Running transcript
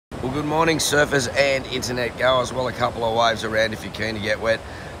Well, good morning, surfers and internet goers. Well, a couple of waves around if you're keen to get wet.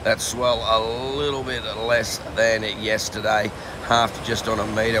 That swell a little bit less than yesterday, half to just on a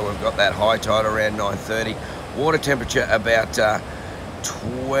metre. We've got that high tide around 9:30. Water temperature about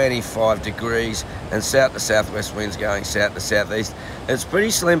 25 degrees, and south to southwest winds going south to southeast. It's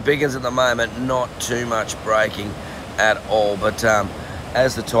pretty slim pickings at the moment, not too much breaking at all, but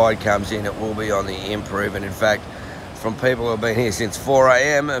as the tide comes in, it will be on the improve. And in fact, from people who have been here since 4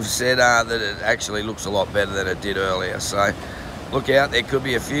 a.m. have said that it actually looks a lot better than it did earlier. So look out, there could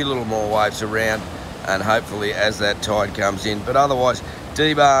be a few little more waves around, and hopefully as that tide comes in. But otherwise,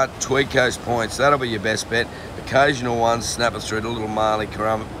 D-Bar, Tweed Coast points, that'll be your best bet. Occasional ones snap it through to Little Marley,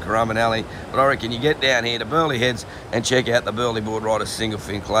 Currumbin Alley. But I reckon you get down here to Burleigh Heads and check out the Burleigh Board Riders Single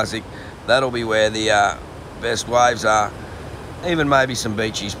Fin Classic. That'll be where the best waves are. Even maybe some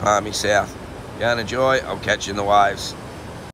beachies, Palmy South. Go and enjoy. I'll catch you in the waves.